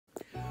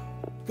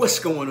What's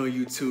going on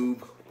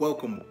YouTube?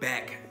 Welcome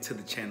back to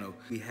the channel.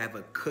 We have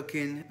a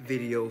cooking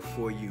video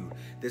for you.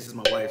 This is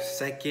my wife's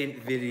second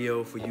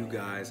video for you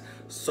guys.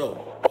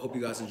 So, I hope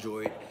you guys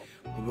enjoyed.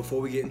 But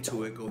before we get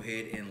into it, go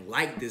ahead and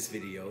like this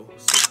video,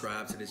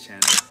 subscribe to the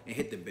channel, and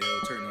hit the bell,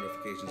 turn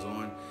notifications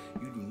on.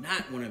 You do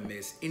not want to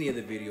miss any of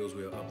the videos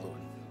we're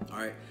uploading.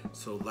 Alright,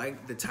 so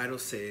like the title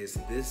says,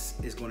 this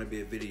is going to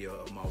be a video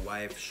of my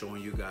wife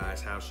showing you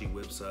guys how she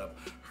whips up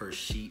her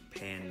sheet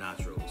pan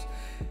nachos.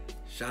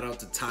 Shout out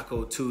to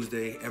Taco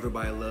Tuesday.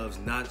 Everybody loves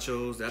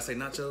nachos. Did I say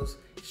nachos?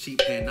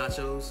 Sheet pan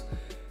nachos.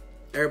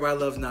 Everybody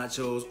loves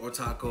nachos or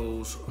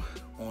tacos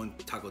on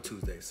Taco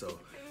Tuesday. So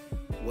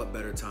what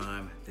better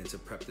time than to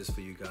prep this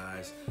for you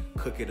guys,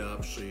 cook it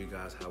up, show you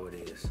guys how it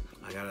is.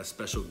 I got a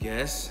special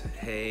guest.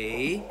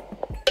 Hey,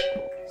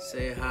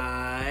 say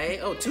hi.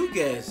 Oh, two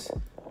guests,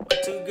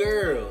 two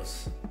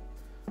girls.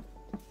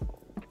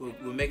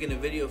 We're making a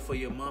video for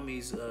your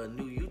mommy's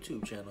new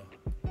YouTube channel.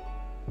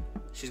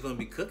 She's gonna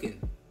be cooking.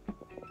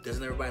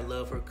 Doesn't everybody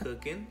love her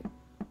cooking?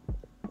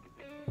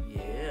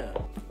 Yeah.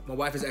 My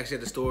wife is actually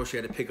at the store. She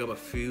had to pick up a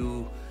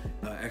few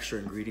extra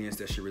ingredients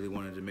that she really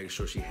wanted to make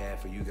sure she had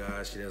for you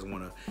guys. She doesn't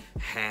want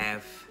to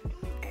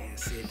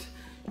half-ass it.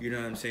 You know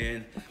what I'm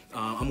saying?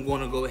 I'm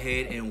going to go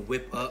ahead and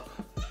whip up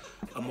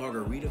a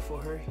margarita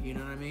for her. You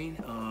know what I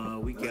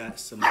mean? We got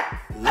some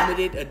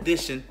limited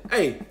edition.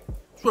 Hey,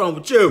 what's wrong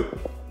with you?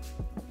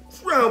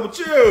 What's wrong with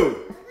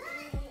you?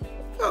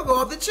 Don't go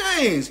off the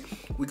chains.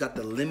 We got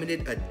the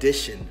limited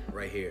edition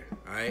right here,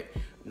 all right?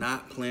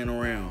 Not playing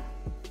around.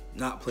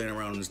 Not playing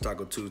around on this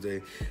Taco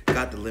Tuesday.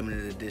 Got the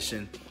limited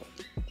edition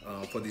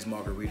for these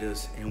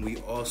margaritas. And we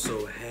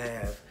also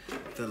have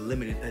the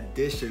limited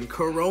edition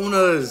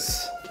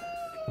Coronas.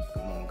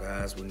 Come on,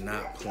 guys, we're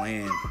not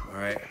playing, all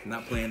right?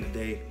 Not playing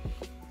today.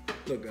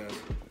 Look, guys,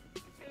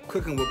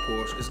 cooking with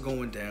Porch, it's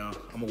going down.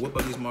 I'm gonna whip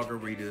up these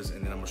margaritas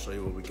and then I'm gonna show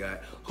you what we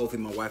got.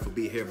 Hopefully my wife will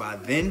be here by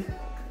then.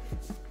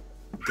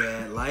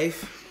 Dad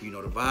life, you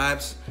know the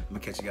vibes. I'm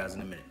gonna catch you guys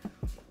in a minute.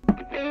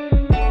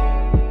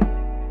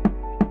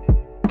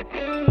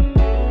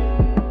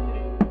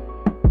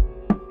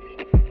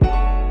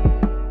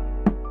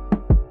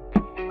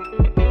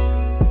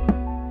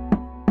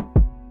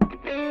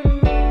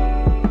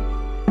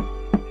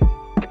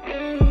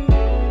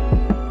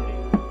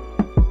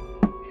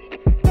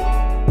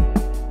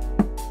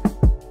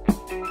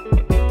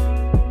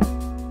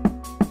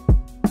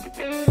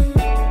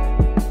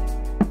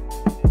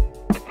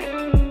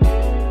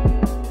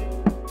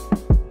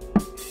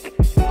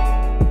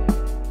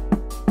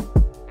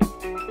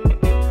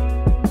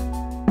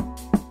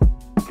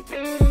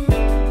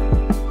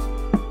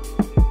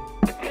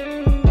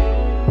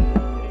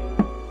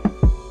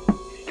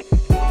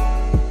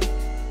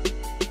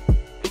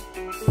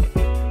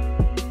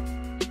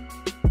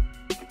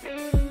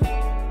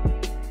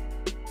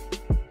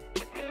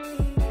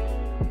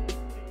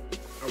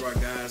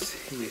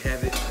 Here we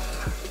have it.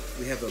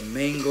 We have a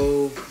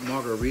mango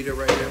margarita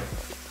right here.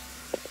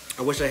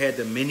 I wish I had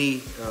the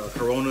mini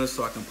Coronas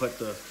so I can put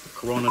the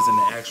Coronas in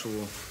the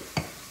actual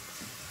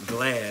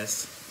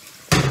glass.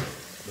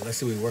 But let's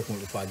see what we're working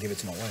with before I give it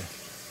to my wife.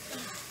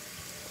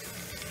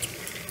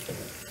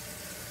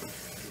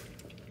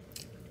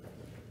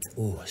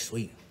 Ooh, it's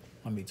sweet.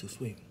 Might be too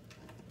sweet.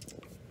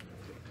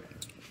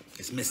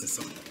 It's missing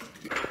something.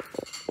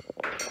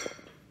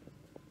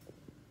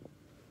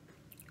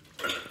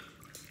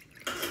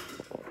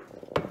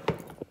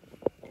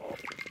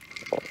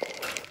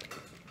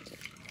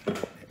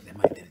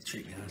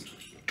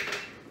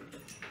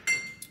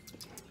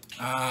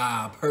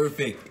 Ah,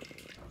 perfect.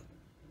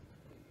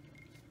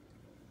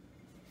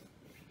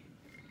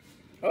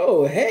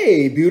 Oh,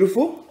 hey,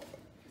 beautiful.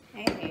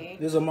 Hey.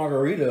 There's a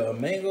margarita, a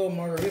mango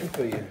margarita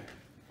for you.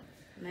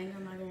 Mango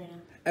margarita.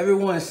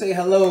 Everyone say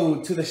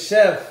hello to the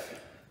chef.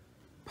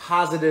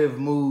 Positive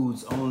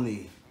moods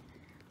only.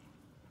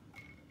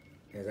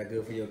 Is that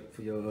good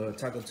for your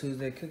Taco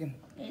Tuesday cooking?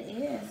 It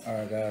is. All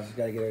right, guys,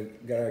 gotta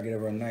get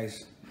her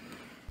nice.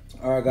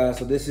 All right, guys,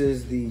 so this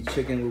is the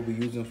chicken we'll be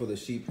using for the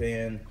sheet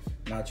pan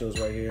nachos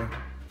right here.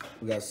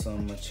 We got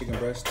some chicken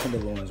breast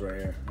tenderloins right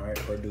here. All right,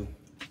 Purdue.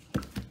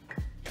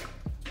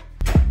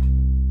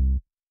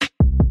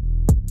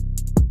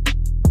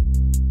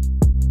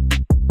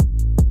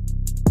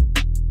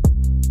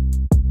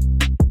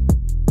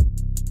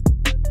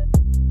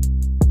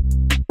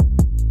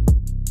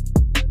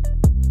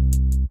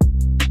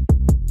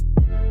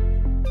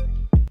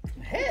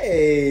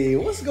 Hey,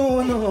 what's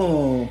going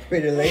on,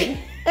 pretty lady?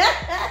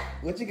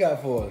 What you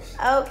got for us?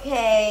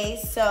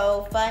 Okay,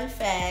 so fun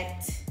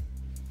fact,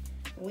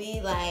 we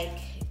like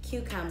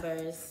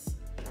cucumbers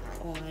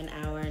on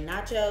our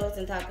nachos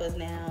and tacos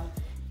now,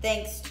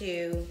 thanks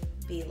to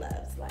B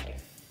Loves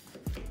Life.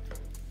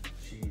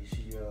 She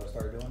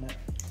started doing that?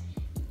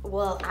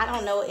 Well, I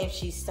don't know if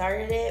she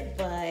started it,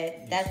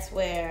 but that's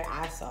where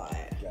I saw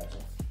it. Gotcha.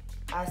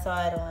 I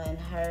saw it on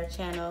her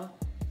channel,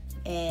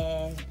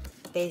 and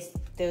they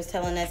was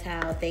telling us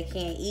how they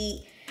can't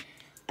eat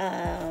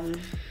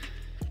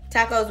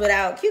tacos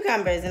without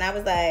cucumbers, and I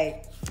was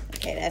like,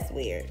 okay, that's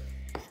weird.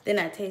 Then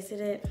I tasted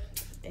it.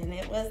 And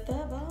it was the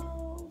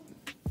bowl.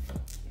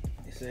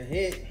 It's a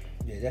hit.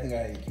 Yeah, definitely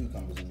gotta eat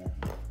cucumbers in there.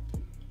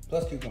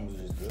 Plus, cucumbers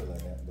are just good like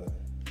that. But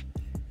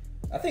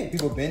I think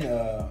people have been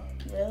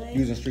really?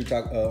 using street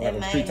tacos.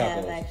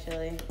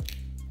 Actually.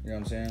 You know what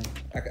I'm saying?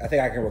 I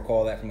think I can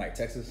recall that from like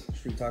Texas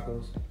street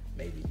tacos.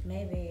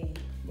 Maybe.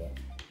 But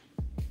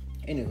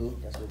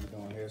anywho, that's what we're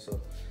doing here.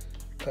 So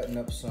cutting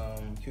up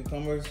some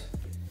cucumbers,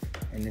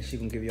 and then she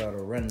can give y'all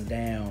the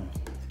rundown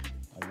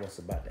of what's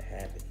about to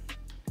happen.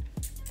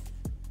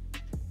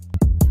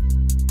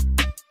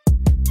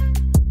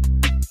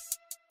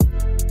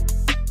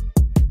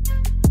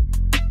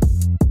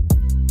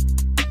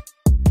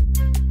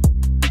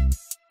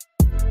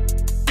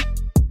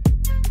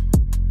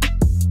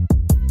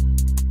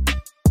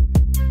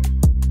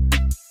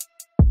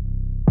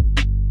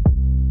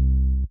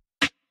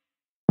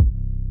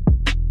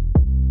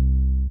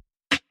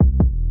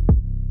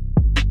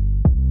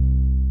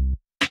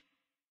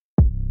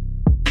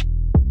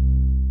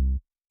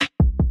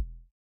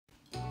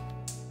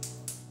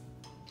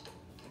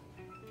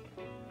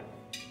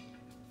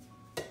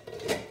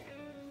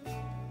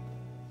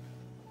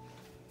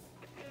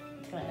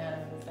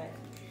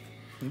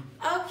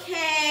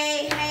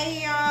 Okay,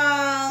 hey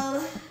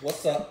y'all.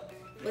 What's up?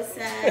 What's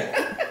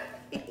up?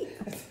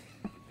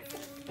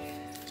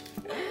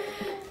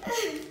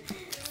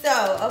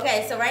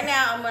 So right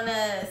now I'm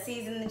gonna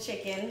season the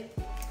chicken.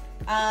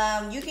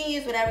 You can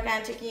use whatever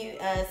kind of chicken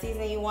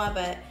seasoning you want,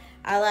 but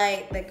I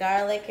like the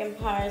garlic and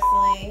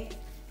parsley.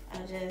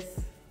 I'll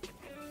just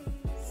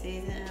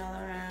season it all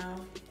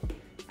around.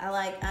 I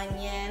like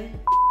onion.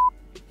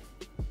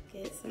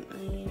 Get some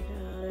onion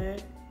powder.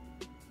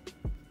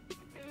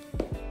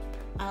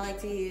 I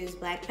like to use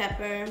black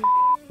pepper.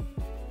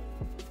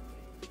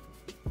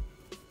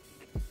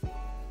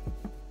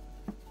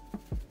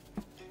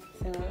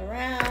 Send it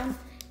around.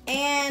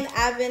 And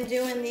I've been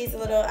doing these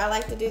I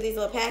like to do these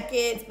little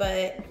packets,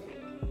 but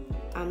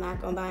I'm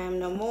not gonna buy them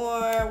no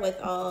more with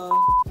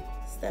all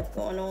stuff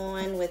going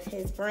on with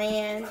his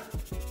brand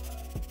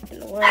in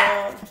the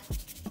world.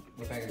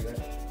 What package is that?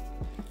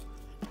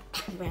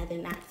 I'd rather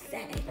not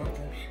say.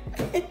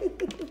 Okay.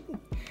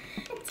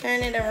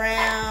 Turn it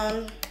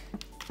around.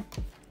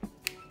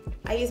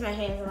 I use my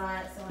hands a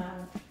lot, so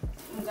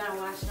I'm gonna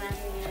wash my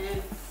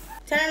hands.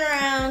 Turn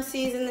around,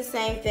 season the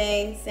same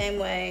thing, same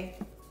way.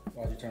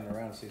 Why'd you turn it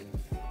around, season?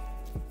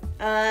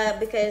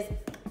 Because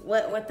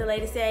what the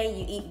lady say,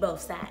 you eat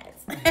both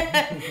sides. So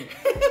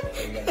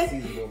you gotta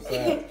season both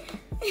sides.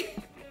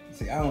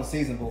 See, I don't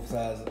season both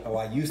sides. Oh,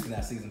 I used to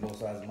not season both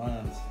sides of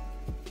mine.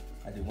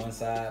 I do one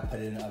side, put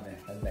it in the oven.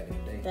 That's back in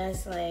the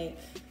day.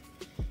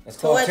 That's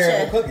called torture.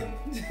 terrible cooking.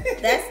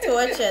 That's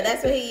torture.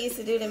 That's what he used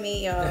to do to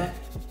me, y'all.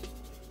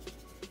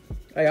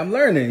 Hey, I'm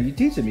learning. You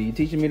teaching me. You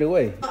teaching me the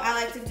way. I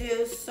like to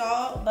do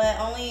salt, but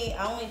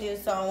I only do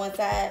salt on one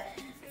side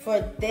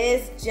for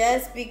this,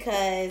 just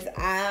because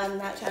I'm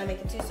not trying to make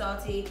it too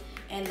salty.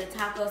 And the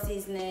taco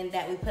seasoning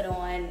that we put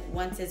on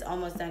once it's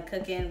almost done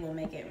cooking will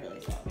make it really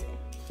salty.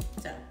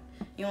 So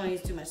you don't want to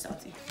use too much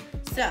salt.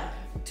 So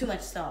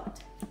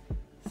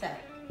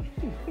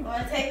I'm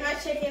gonna take my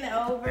chicken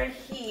over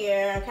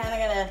here. I'm kind of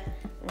gonna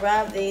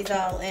rub these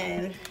all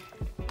in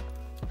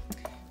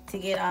to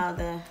get all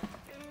the.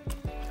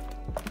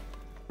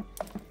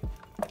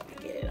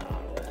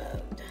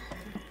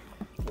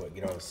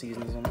 Get all the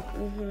seasonings on it?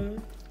 Mm-hmm.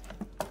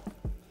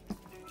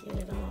 Get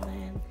it all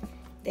in.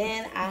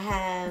 Then I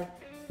have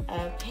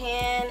a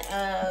pan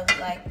of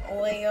like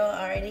oil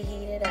already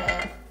heated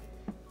up.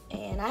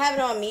 And I have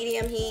it on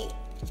medium heat.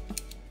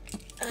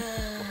 What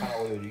kind of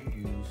oil do you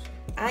use?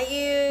 I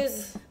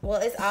use,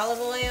 it's olive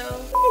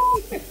oil.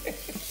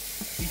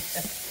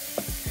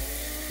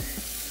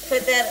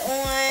 Put that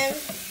on.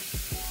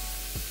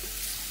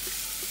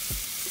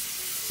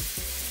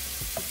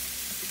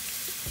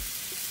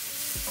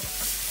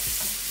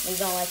 We're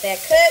gonna let that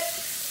cook,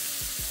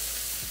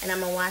 and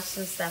I'm gonna wash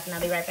some stuff, and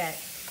I'll be right back.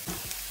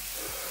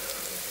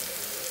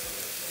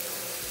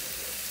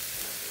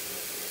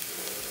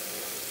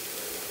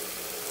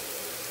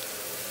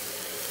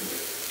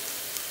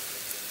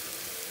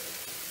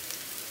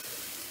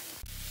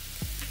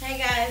 Hey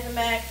guys, I'm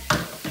back.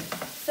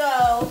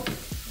 So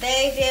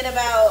they did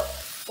about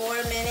 4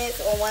 minutes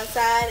on one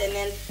side, and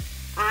then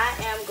I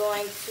am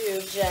going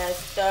to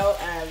just throw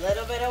a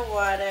little bit of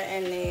water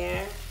in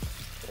there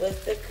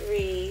with the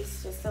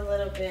grease, just a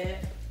little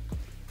bit,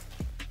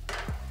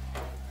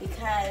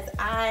 because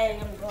I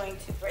am going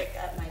to break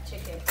up my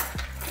chicken.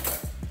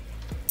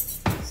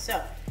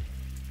 So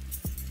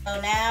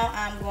now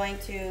I'm going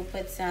to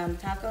put some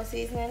taco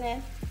seasoning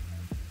in.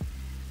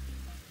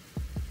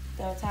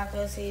 Throw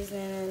taco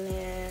seasoning in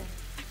there,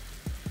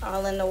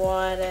 all in the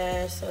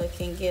water, so it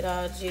can get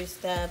all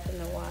juiced up in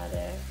the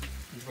water.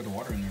 What you put the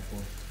water in there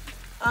for?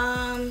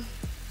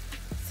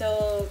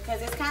 So,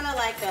 cause it's kind of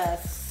like a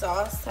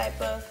sauce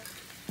type of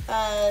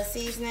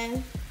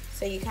seasoning,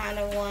 so you kind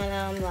of want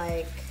them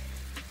like,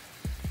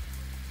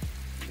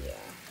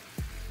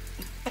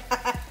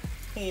 yeah.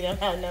 You don't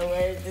have no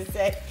words to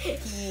say.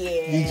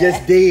 Yeah. You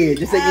just did.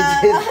 Just like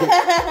you just did.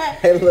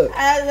 Hey, look.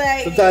 I was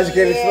like, sometimes you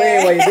can't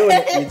explain why you're doing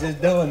it. You're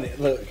just doing it.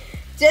 Look.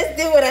 Just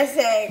do what I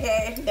say,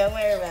 okay? Don't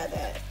worry about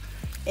that.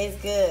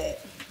 It's good.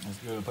 It's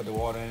good. Put the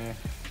water in there.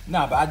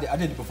 Nah, but I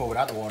did it before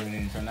without the water in it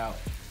and it turned out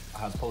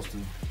how it's supposed to.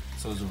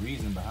 So there's a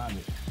reason behind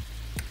it.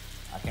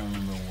 I can't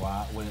remember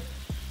why. What it,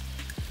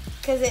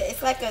 Because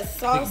it's like a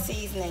sauce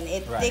seasoning.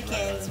 It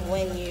thickens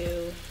when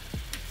you...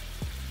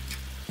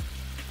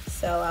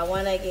 So I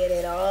want to get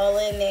it all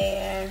in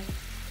there.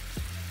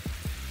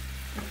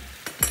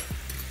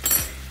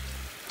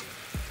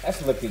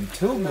 That's looking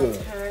too I'm good. going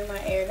to turn my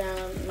air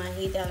down, my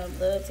heat down a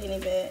little teeny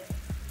bit.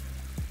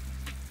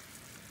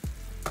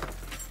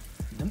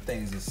 them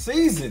things is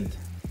seasoned.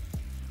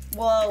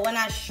 Well, when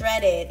I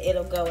shred it,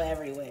 it'll go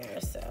everywhere,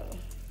 so.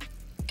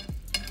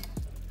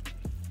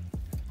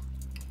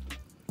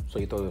 So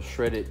you throw the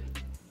shredded.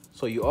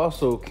 So you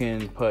also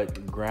can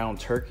put ground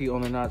turkey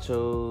on the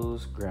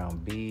nachos,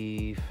 ground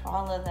beef.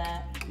 All of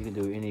that. You can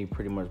do any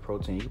pretty much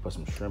protein. You can put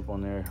some shrimp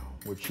on there.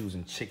 We're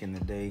choosing chicken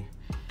today.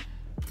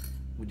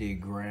 We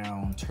did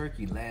ground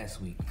turkey last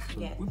week.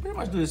 So yeah. We pretty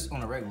much do this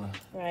on a regular.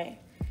 Right.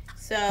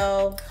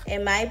 So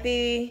it might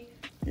be,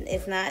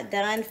 it's not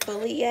done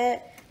fully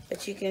yet,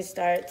 but you can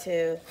start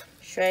to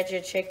shred your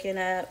chicken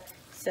up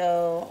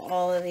so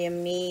all of your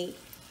meat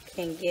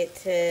can get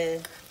to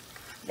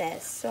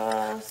that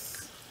sauce.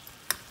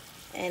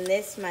 And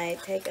this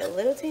might take a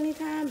little teeny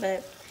time,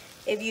 but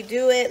if you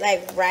do it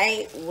like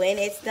right when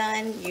it's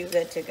done, you're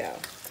good to go.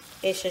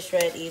 It should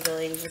shred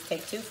easily. You just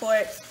take 2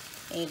 forks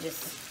and you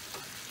just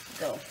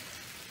go.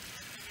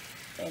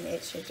 And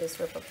it should just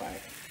rip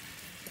apart.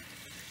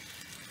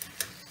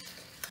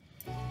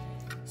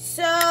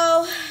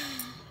 So,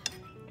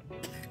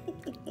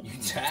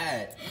 You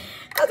tired?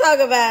 I'll talk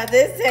about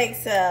this.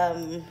 Takes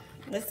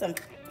this some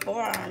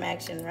forearm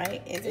action,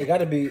 right? Is It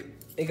gotta be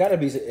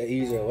an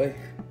easier way.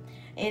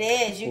 It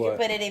is. You can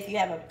put it if you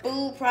have a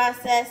food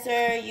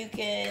processor. You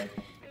can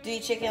do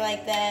your chicken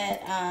like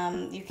that.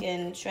 You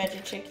can shred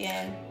your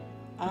chicken.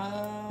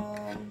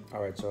 All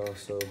right, y'all.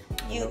 So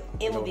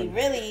It would be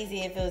really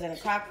easy if it was in a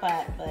crock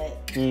pot,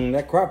 but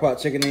that crock pot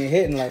chicken ain't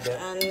hitting like that.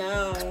 I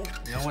know.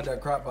 You don't want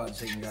that crock pot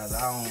chicken, guys.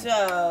 I don't So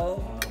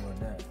know about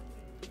that.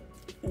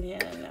 yeah,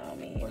 no,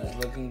 me. But it's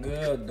looking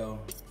good though.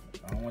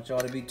 I don't want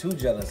y'all to be too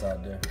jealous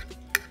out there.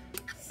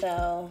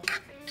 So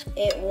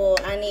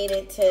I need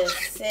it to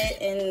sit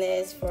in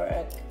this for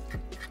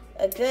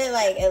a good,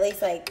 like, at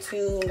least like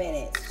 2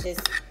 minutes.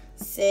 Just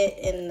sit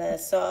in the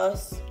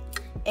sauce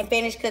and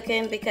finish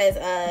cooking because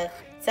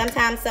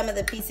sometimes some of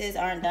the pieces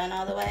aren't done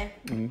all the way.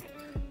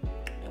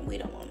 Mm-hmm. And we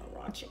don't want no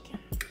raw chicken.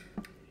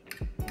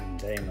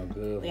 That ain't no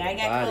good. We already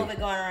got COVID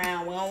going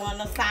around. We don't want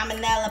no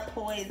salmonella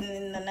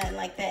poisoning or nothing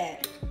like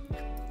that.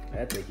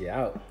 That take you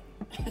out.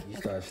 You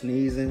start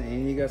sneezing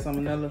and you got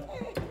salmonella.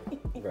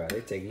 Bro,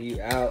 they taking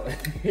you out.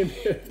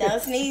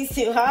 Don't sneeze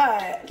too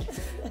hard.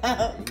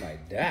 You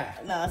might die.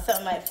 No,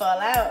 something might fall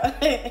out.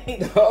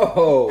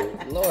 Oh,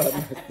 Lord.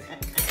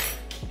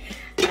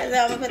 So I'm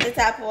gonna put the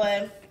top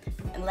on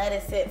and let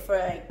it sit for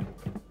like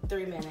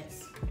 3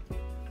 minutes.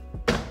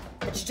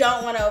 But you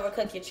don't want to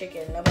overcook your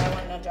chicken. Nobody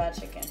wants no dry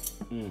chicken.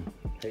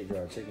 Hate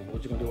dry chicken.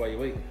 What you gonna do while you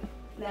wait?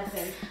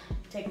 Nothing.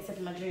 Take a sip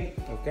of my drink.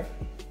 Okay.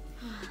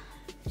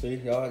 See,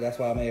 y'all, that's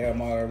why I made her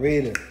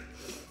margarita.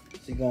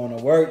 She going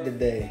to work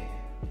today.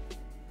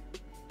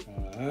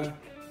 That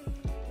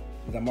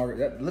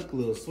look a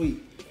little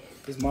sweet.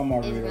 This is my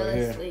margarita It's really right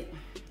here. sweet.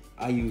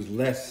 I use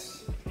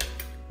less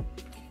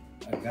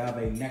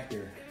agave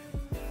nectar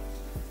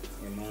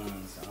in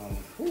mine.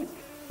 So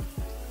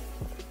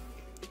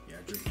Yeah,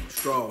 I drink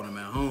straw when I'm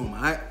at home,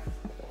 alright?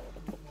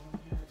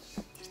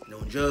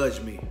 Don't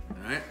judge me,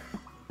 alright?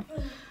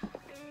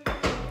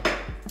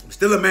 I'm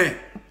still a man.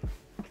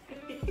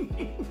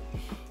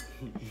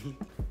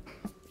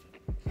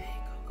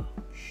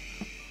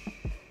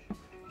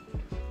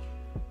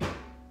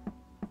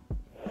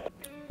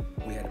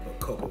 We had to put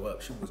Coco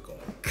up. She was going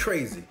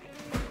crazy.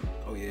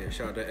 Oh yeah,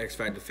 shout out to X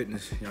Factor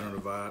Fitness. Y'all know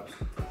the vibes.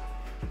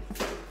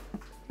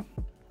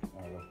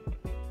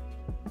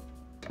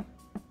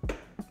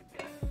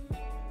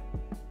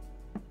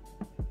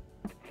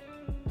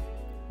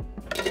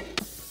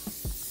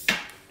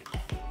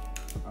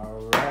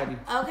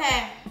 alrighty.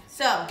 Okay,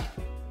 so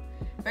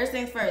first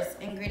things first,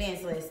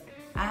 ingredients list.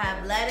 I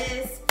have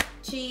lettuce,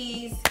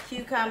 cheese,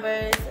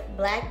 cucumbers,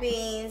 black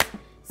beans,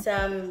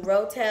 some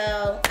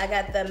Rotel. I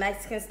got the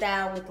Mexican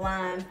style with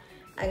lime.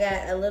 I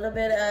got a little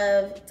bit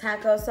of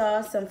taco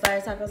sauce, some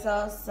fire taco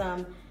sauce,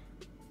 some,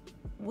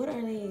 what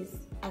are these?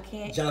 I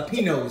can't.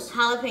 Jalapenos.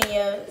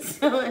 Jalapenos.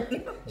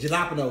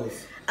 Jalapenos.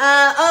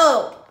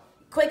 Oh,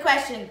 quick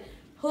question.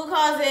 Who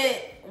calls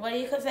it, what do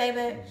you say,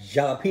 babe?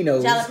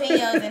 Jalapenos.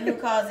 Jalapenos, and who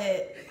calls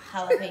it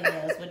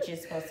jalapenos, what you're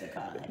supposed to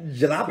call it?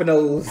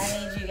 Jalapenos.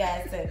 I need you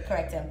guys to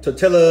correct him.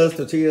 Tortillas.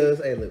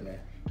 Hey, look, man.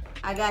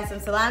 I got some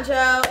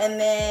cilantro, and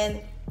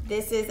then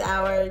this is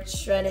our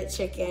shredded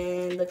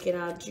chicken, looking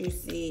all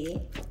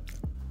juicy.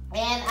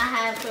 And I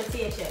have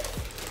tortilla chips.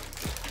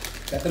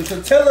 Got them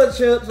tortilla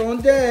chips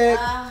on deck.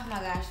 Oh my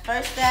gosh.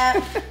 First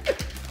step,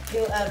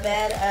 do a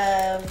bed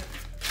of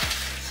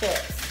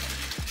chips.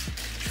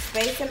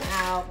 Space them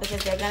out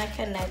because they're gonna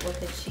connect with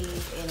the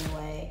cheese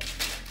anyway.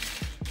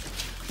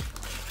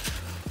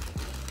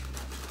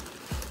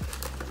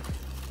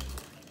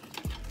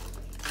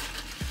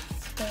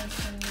 Space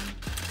them.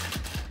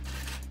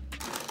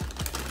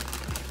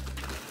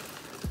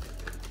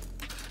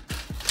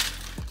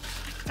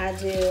 I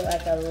do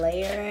like a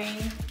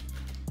layering.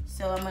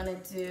 So I'm gonna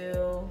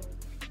do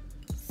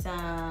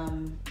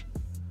some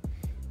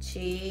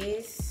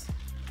cheese.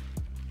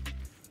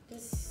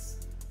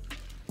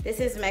 This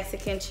is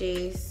Mexican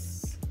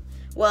cheese.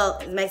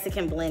 Well,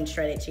 Mexican blend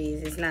shredded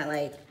cheese. It's not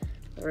like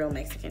real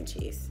Mexican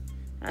cheese.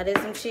 I did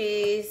some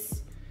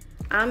cheese.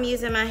 I'm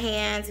using my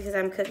hands because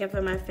I'm cooking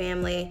for my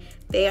family.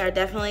 They are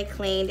definitely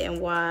cleaned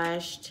and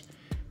washed,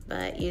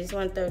 but you just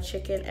want to throw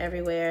chicken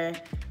everywhere.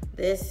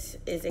 This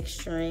is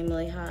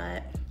extremely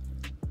hot,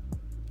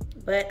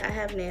 but I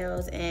have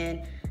nails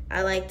and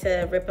I like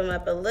to rip them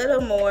up a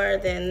little more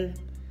than,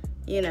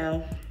 you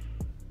know,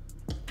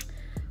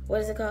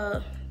 what is it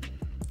called?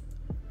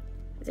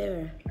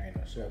 There. I ain't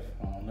no chef.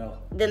 I don't know.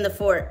 Then the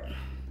fork.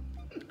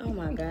 Oh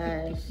my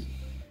gosh.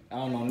 I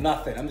don't know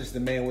nothing. I'm just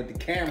the man with the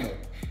camera.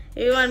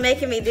 You want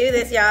making me do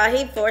this, y'all?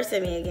 He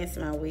forcing me against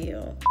my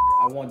will.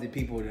 I want the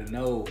people to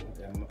know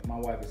that my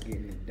wife is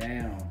getting it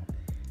down.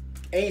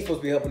 Ain't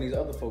supposed to be helping these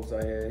other folks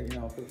out here, you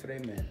know, cook for their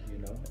men, you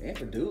know. And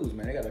for dudes,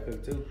 man, they gotta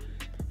cook too.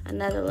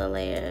 Another little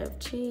layer of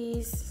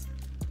cheese.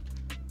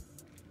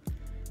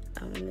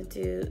 I'm gonna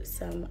do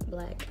some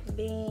black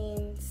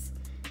beans.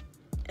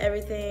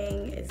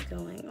 Everything is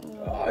going on.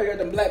 Oh, you got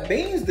them black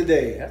beans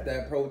today. That's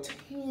that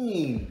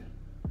protein.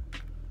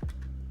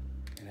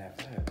 And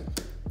that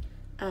fat.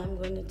 I'm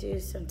gonna do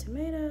some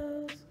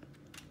tomatoes.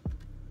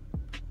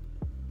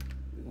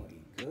 We're gonna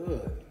eat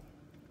good.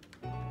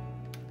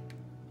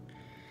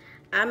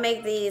 I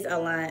make these a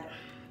lot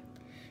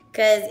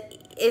because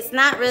it's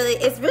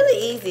really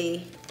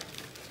easy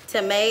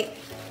to make.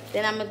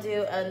 Then I'm gonna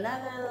do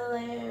another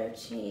layer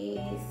of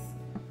cheese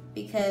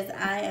because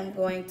I am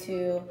going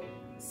to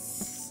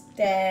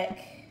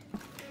stack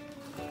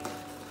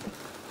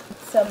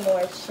some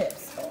more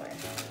chips on.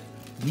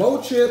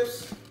 More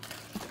chips.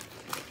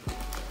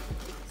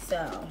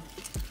 So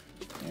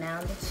now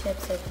the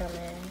chips are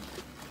coming.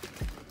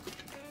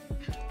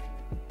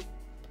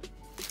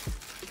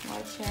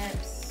 More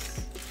chips.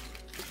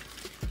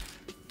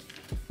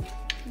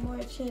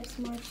 More chips,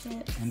 more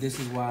chips. And this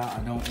is why I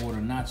don't order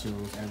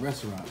nachos at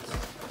restaurants.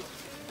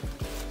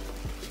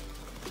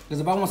 Because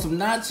if I want some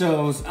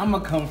nachos, I'm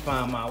going to come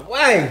find my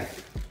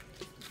wife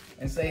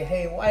and say,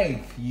 hey,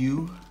 wife,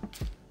 you,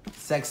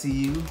 sexy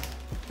you.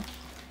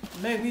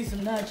 Make me some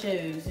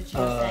nachos. What you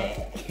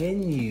say?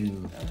 Can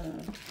you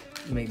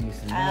make me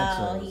some nachos?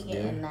 Oh, he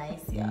getting dear?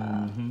 nice,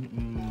 y'all.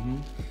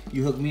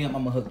 You hook me up,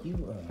 I'm going to hook you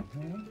up.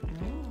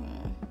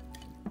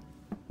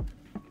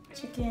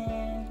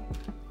 Chicken.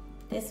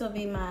 This will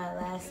be my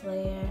last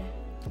layer.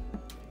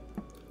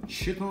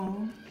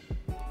 Chicken.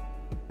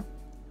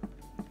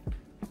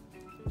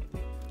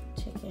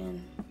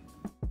 Chicken.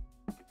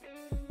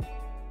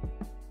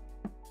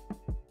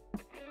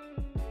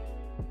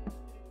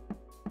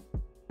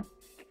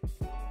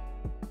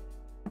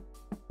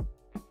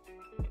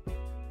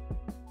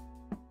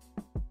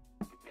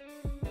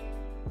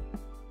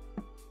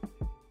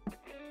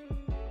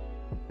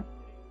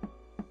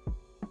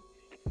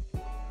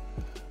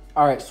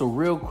 All right, so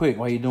real quick,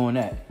 while you're doing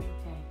that,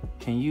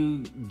 Okay. can you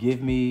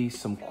give me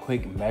some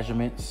quick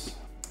measurements?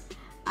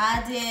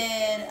 I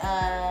did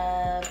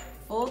a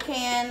full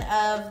can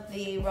of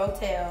the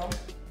Rotel.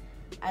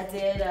 I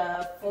did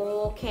a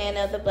full can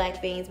of the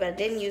black beans, but I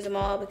didn't use them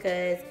all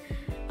because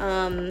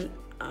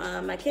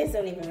my kids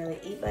don't even really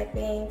eat black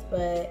beans,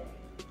 but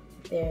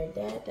their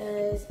dad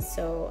does.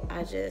 So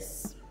I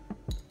just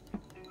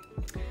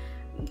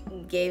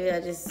gave it,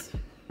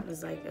 I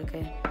was like,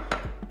 okay.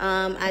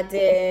 I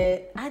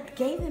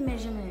gave the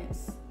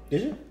measurements.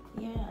 Did you?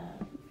 Yeah.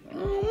 I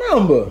don't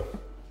remember.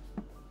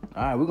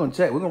 All right, we're gonna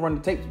check. We're gonna run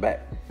the tapes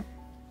back.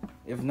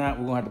 If not,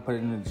 we're gonna have to put it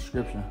in the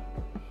description.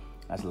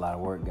 That's a lot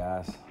of work,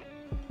 guys.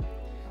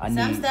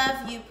 Some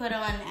stuff you put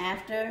on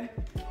after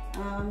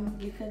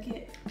you cook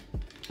it.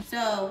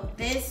 So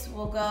this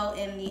will go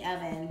in the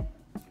oven,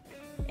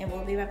 and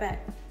we'll be right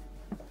back.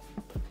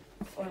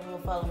 Or will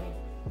follow me.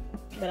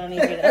 But I don't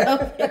need you to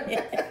open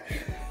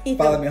it.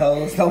 Follow me,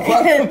 hoes. Don't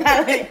follow me.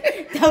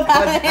 Don't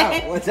follow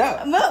me. Watch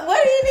out.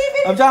 What do you need me?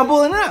 I'm trying to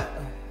pull it out.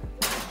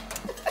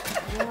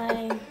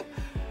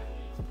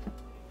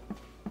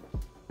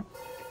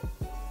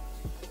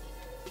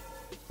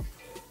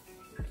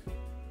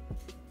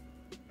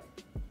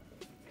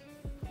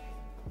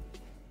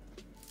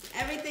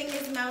 Everything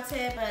is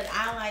melted, but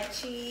I like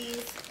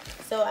cheese,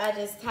 so I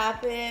just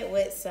top it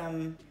with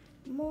some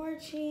more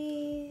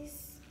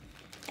cheese,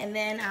 and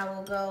then I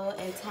will go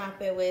and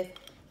top it with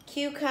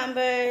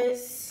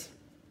cucumbers.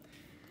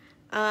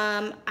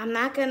 I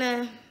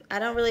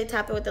don't really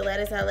top it with the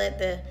lettuce. I let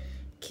the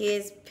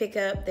kids pick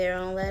up their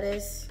own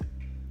lettuce.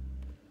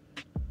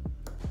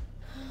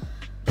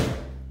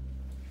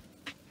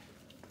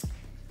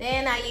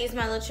 Then I used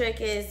my little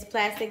trick is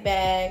plastic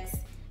bags.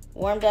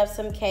 Warmed up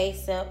some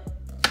queso.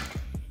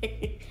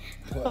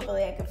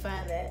 Hopefully I can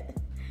find that.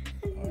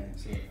 Alright,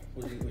 so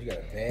what you got,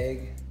 a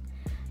bag?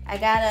 I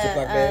got a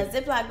Ziploc bag?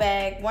 Ziploc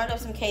bag, warmed up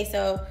some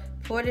queso,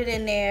 poured it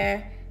in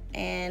there,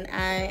 and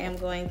I am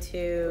going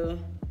to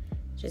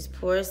just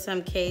pour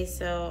some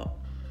queso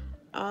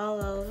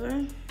all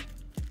over.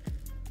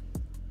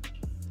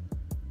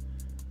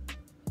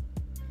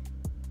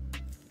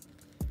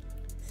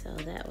 So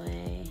that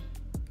way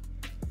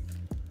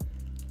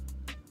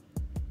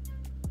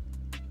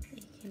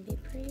it can be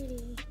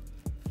pretty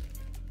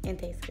and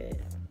taste good.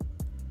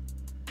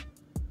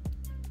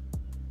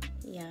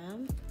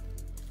 Yum.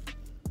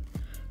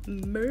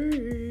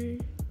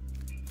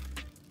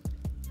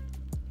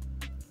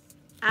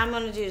 I'm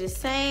gonna do the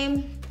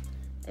same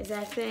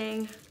exact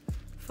thing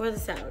for the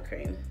sour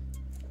cream.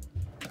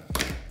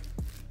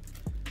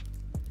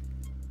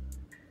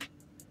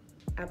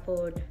 I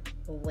poured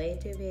way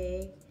too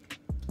big,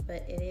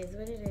 but it is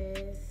what it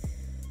is.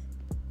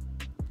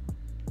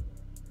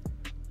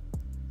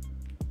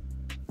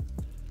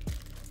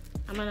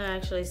 I'm gonna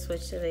actually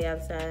switch to the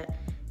outside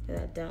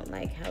because I don't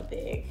like how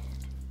big.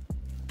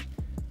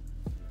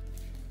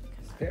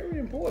 It's very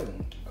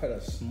important. Cut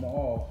a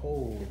small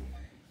hole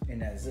in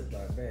that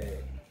Ziploc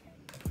bag.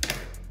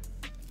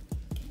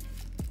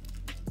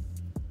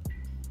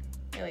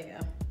 There we go.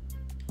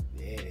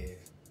 There it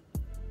is.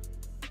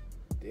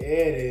 There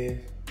it is.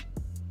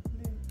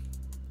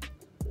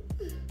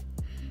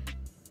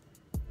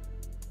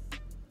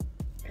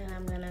 And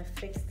I'm gonna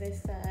fix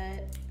this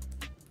side.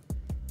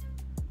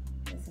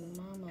 Cause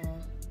mama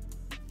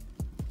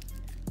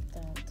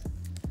don't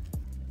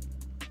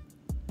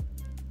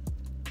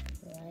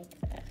like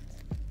that.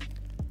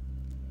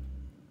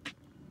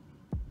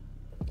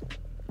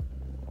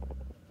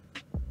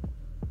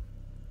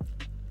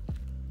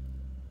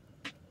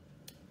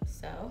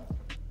 So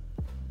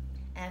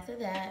after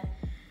that,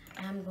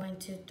 I'm going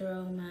to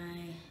throw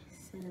my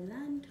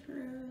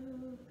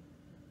cilantro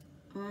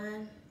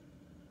on.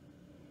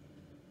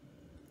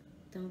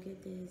 Don't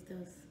get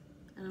those.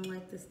 I don't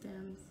like the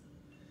stems.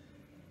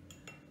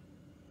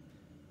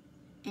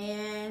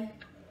 And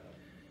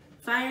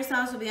fire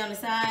sauce will be on the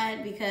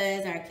side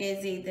because our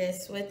kids eat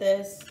this with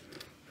us.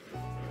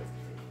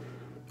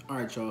 All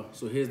right, y'all.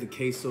 So here's the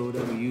queso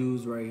that we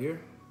use right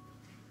here.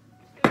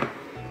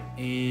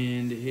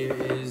 And here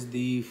is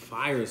the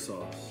fire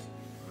sauce.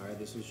 All right,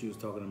 this is what she was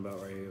talking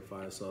about right here,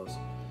 fire sauce.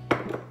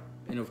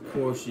 And of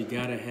course, you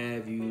gotta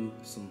have you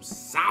some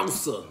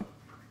salsa.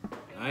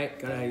 All right,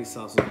 gotta have your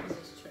salsa.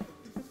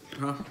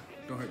 Huh?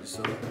 Don't hurt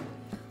yourself.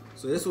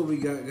 So this is what we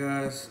got,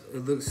 guys.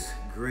 It looks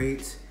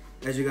great.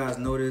 As you guys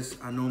notice,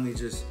 I normally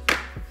just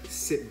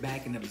sit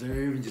back and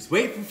observe and just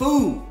wait for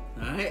food.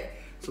 All right.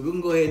 So we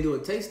can go ahead and do a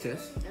taste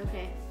test.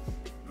 Okay.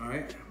 All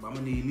right. But I'm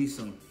gonna need me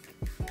some.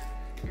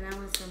 And I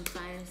want some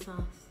fire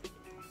sauce.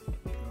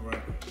 All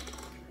right.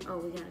 Oh,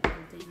 we got a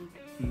container.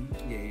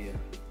 Yeah.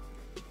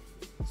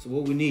 So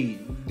what we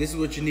need, this is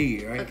what you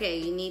need, right? Okay,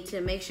 you need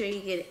to make sure you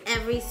get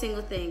every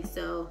single thing.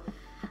 So,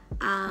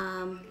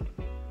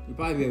 You'll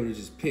probably be able to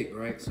just pick,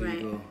 right? So right.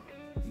 you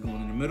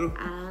going in the middle?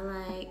 I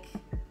like,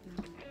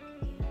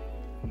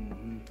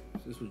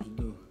 So this is what you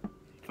do.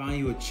 Find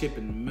you a chip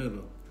in the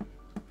middle.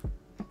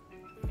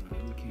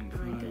 We can't I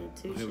like find. a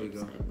two Here we chip,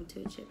 go.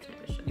 two-chip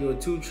type of sugar. You a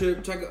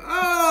 2-chip checker?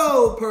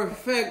 Oh,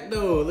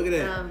 perfecto! Look at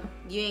that.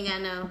 You ain't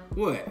got no.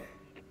 What?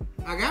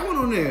 I got one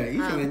on there. You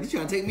trying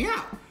to take me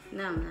out?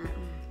 No, I'm not.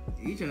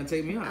 You trying to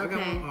take me out? Okay. I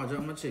got one. Oh,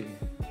 drop my chicken.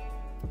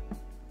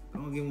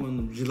 I'm gonna get one of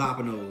them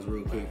jalapenos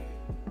real quick.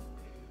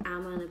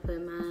 I'm gonna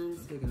put mine.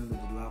 I'm taking another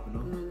jalapeno.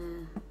 I'm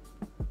gonna.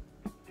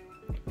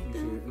 Let me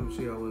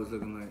see what it's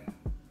looking like.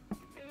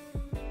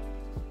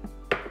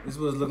 This is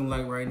what it's looking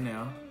like right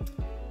now.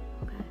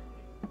 Okay.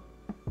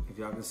 If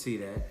y'all can see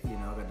that, you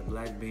know, I got the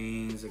black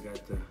beans, I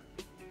got the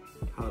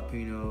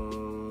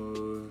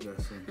jalapenos,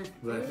 got some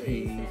black You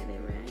beans. said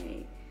it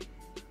right.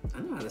 I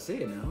know how to say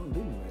it now. I don't do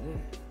it like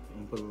that.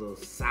 I'm gonna put a little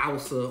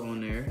salsa on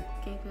there.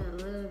 Can you put a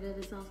little bit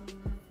of sauce on that?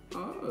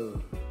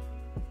 Oh,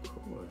 of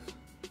course.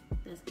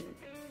 That's good.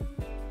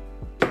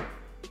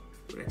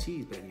 Where that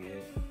cheese back in your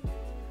head?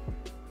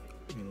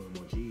 Need a little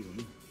more cheese on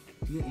me.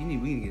 We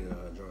need to get a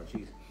jar of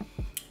cheese.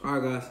 All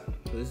right, guys.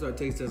 So this is our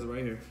taste tester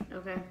right here.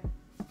 Okay.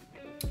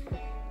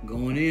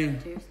 Going in.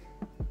 Cheers.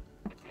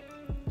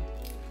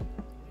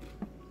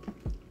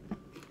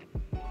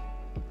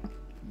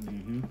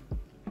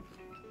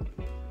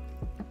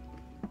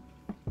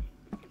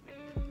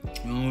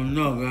 Oh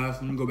no, guys.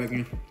 Let me go back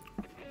in.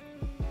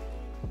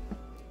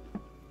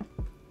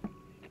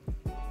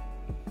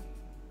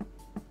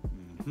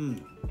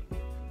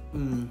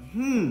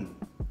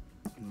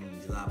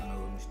 Jalapeno,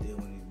 let me steal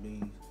one of these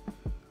beans.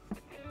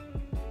 Get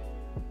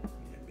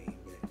that bean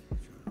back.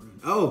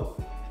 Oh,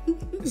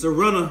 it's a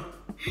runner.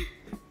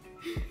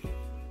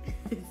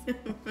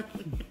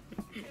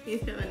 You're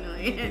so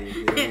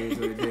annoying.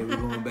 We're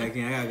going back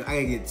in. I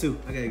gotta get two.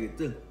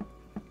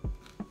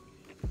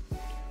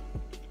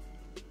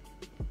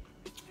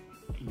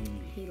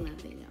 He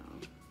loves it, y'all.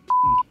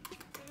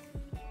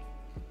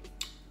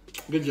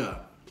 Good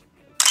job.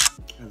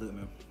 That's good,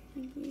 man.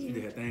 She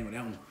did her thing with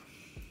that one.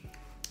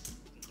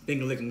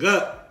 Finger licking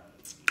good.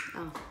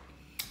 Oh.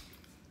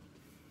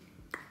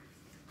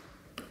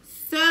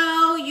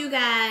 So, you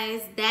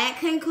guys, that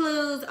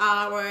concludes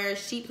our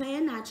sheet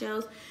pan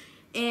nachos.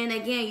 And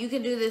again, you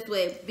can do this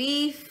with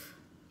beef,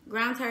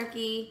 ground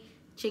turkey,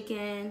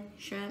 chicken,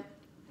 shrimp,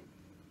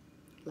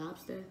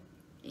 lobster,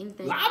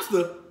 anything.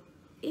 Lobster?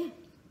 Yeah.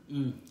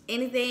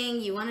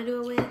 Anything you want to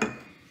do it with.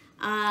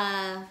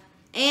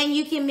 And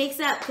you can mix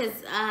up because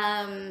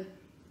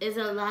there's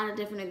a lot of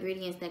different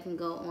ingredients that can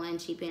go on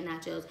sheet pan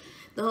nachos.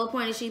 The whole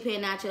point of sheet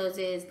pan nachos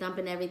is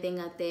dumping everything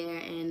up there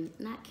and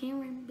not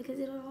caring because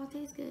it'll all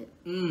taste good.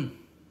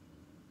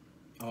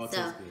 All So,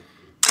 tastes good.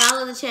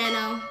 follow the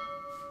channel.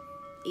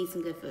 Eat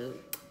some good food.